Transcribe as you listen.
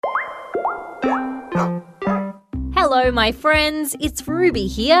Hello, my friends. It's Ruby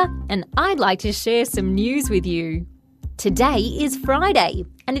here, and I'd like to share some news with you. Today is Friday,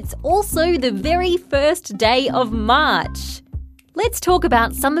 and it's also the very first day of March. Let's talk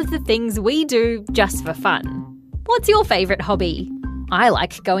about some of the things we do just for fun. What's your favourite hobby? I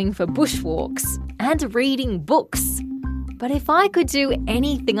like going for bushwalks and reading books. But if I could do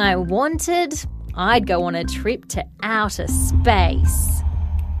anything I wanted, I'd go on a trip to outer space.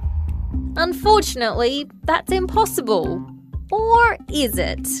 Unfortunately, that's impossible. Or is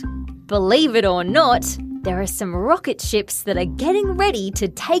it? Believe it or not, there are some rocket ships that are getting ready to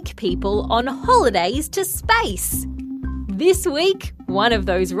take people on holidays to space. This week, one of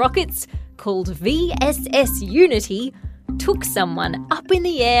those rockets, called VSS Unity, took someone up in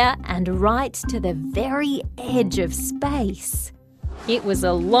the air and right to the very edge of space. It was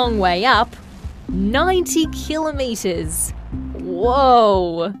a long way up, 90 kilometres.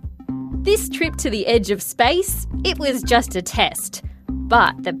 Whoa! This trip to the edge of space, it was just a test.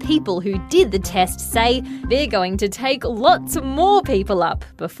 But the people who did the test say they're going to take lots more people up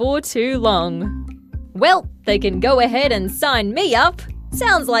before too long. Well, they can go ahead and sign me up.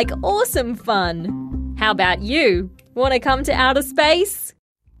 Sounds like awesome fun. How about you? Want to come to outer space?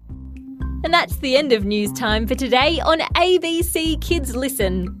 And that's the end of news time for today on ABC Kids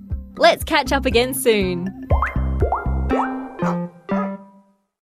Listen. Let's catch up again soon.